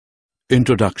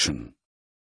Introduction.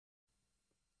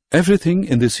 Everything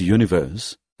in this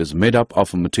universe is made up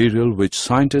of a material which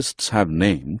scientists have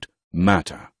named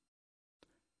matter.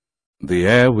 The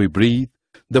air we breathe,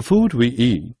 the food we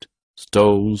eat,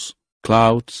 stones,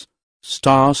 clouds,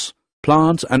 stars,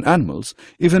 plants and animals,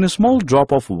 even a small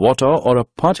drop of water or a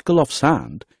particle of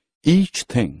sand, each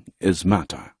thing is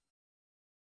matter.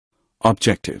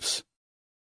 Objectives.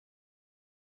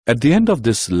 At the end of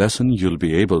this lesson, you'll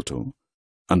be able to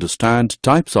understand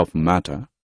types of matter,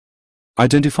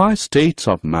 identify states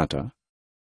of matter,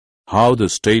 how the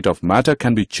state of matter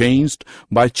can be changed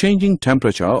by changing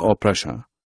temperature or pressure,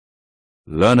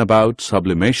 learn about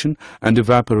sublimation and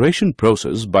evaporation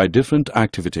process by different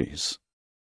activities.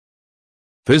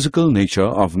 Physical nature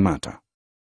of matter.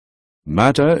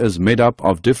 Matter is made up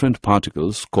of different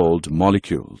particles called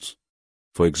molecules.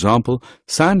 For example,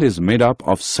 sand is made up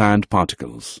of sand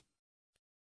particles.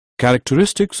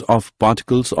 Characteristics of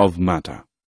particles of matter.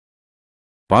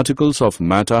 Particles of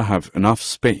matter have enough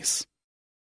space.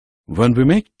 When we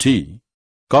make tea,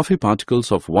 coffee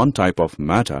particles of one type of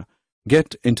matter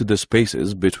get into the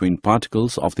spaces between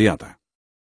particles of the other.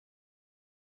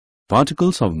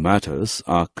 Particles of matters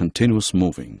are continuous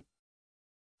moving.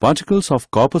 Particles of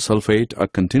copper sulfate are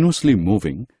continuously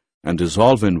moving and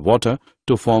dissolve in water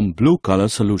to form blue color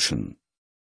solution.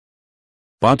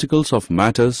 Particles of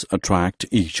matters attract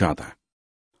each other.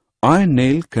 Iron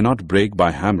nail cannot break by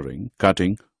hammering,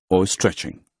 cutting or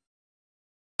stretching.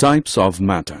 Types of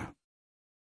matter.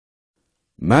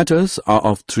 Matters are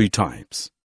of three types: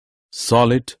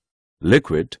 solid,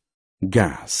 liquid,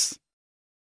 gas.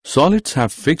 Solids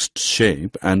have fixed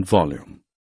shape and volume.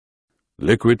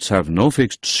 Liquids have no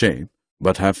fixed shape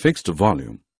but have fixed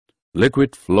volume.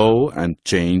 Liquid flow and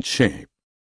change shape.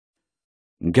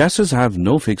 Gases have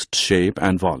no fixed shape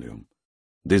and volume.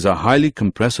 These are highly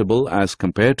compressible as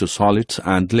compared to solids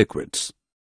and liquids.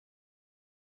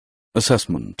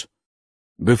 Assessment.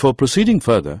 Before proceeding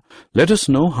further, let us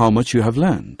know how much you have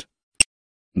learned.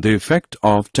 The effect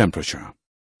of temperature.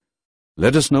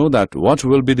 Let us know that what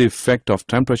will be the effect of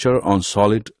temperature on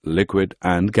solid, liquid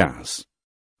and gas.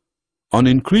 On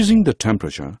increasing the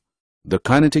temperature, the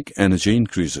kinetic energy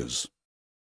increases.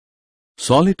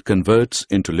 Solid converts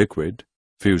into liquid,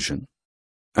 fusion,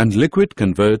 and liquid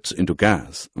converts into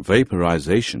gas,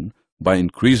 vaporization, by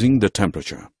increasing the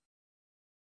temperature.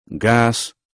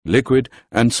 Gas, liquid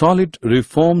and solid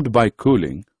reformed by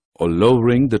cooling or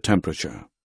lowering the temperature.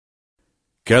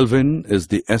 Kelvin is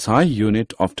the SI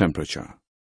unit of temperature.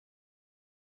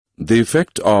 The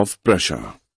effect of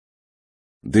pressure.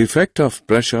 The effect of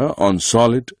pressure on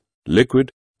solid,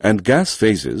 liquid and gas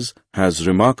phases has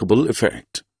remarkable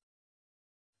effect.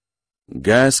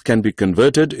 Gas can be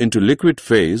converted into liquid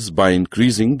phase by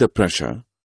increasing the pressure.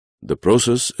 The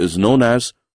process is known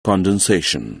as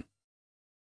condensation.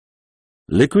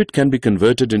 Liquid can be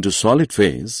converted into solid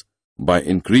phase by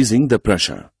increasing the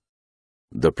pressure.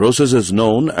 The process is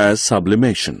known as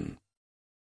sublimation.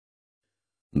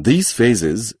 These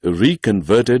phases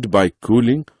reconverted by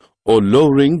cooling or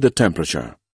lowering the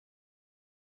temperature.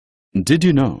 Did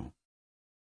you know?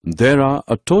 There are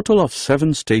a total of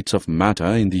 7 states of matter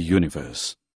in the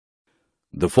universe.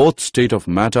 The 4th state of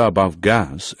matter above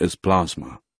gas is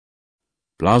plasma.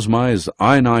 Plasma is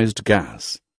ionized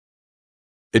gas.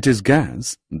 It is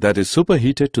gas that is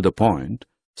superheated to the point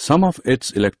some of its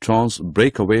electrons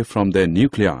break away from their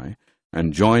nuclei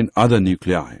and join other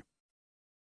nuclei.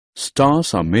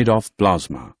 Stars are made of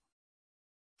plasma.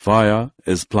 Fire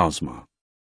is plasma.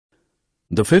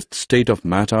 The 5th state of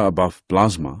matter above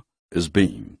plasma is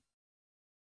beam.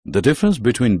 The difference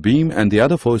between beam and the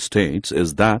other 4 states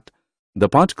is that the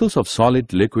particles of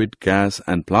solid, liquid, gas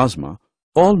and plasma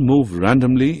all move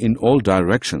randomly in all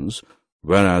directions,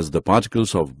 whereas the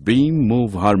particles of beam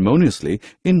move harmoniously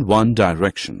in one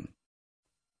direction.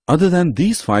 Other than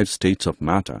these 5 states of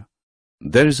matter,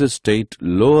 there is a state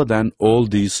lower than all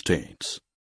these states.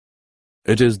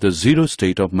 It is the zero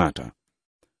state of matter.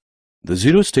 The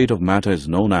zero state of matter is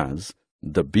known as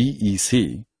the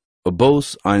BEC, a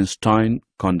Bose-Einstein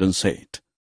condensate.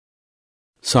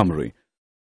 Summary.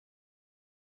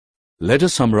 Let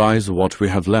us summarize what we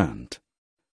have learned.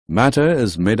 Matter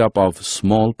is made up of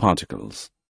small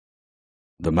particles.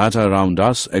 The matter around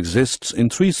us exists in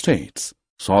 3 states: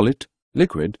 solid,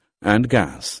 liquid and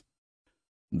gas.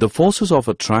 The forces of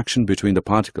attraction between the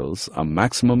particles are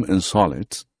maximum in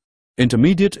solids,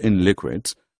 intermediate in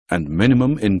liquids and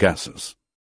minimum in gases.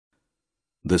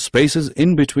 The spaces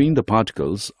in between the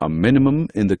particles are minimum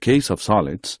in the case of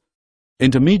solids,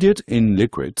 intermediate in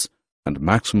liquids and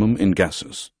maximum in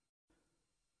gases.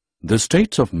 The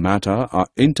states of matter are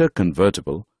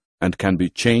interconvertible and can be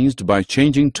changed by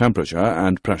changing temperature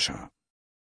and pressure.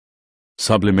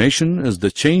 Sublimation is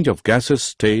the change of gaseous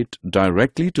state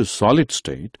directly to solid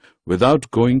state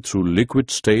without going through liquid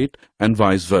state and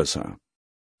vice versa.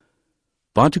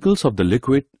 Particles of the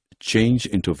liquid change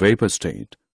into vapor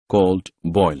state, called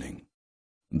boiling.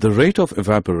 The rate of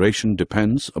evaporation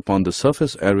depends upon the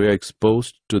surface area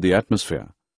exposed to the atmosphere,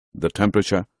 the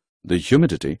temperature, the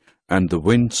humidity, and the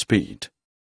wind speed.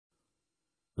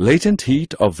 Latent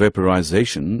heat of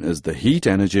vaporization is the heat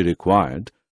energy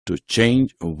required to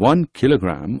change 1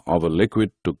 kilogram of a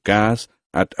liquid to gas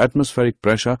at atmospheric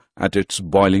pressure at its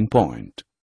boiling point.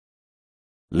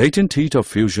 Latent heat of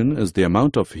fusion is the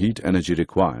amount of heat energy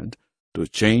required to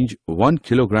change 1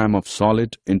 kilogram of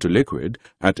solid into liquid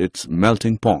at its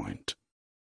melting point.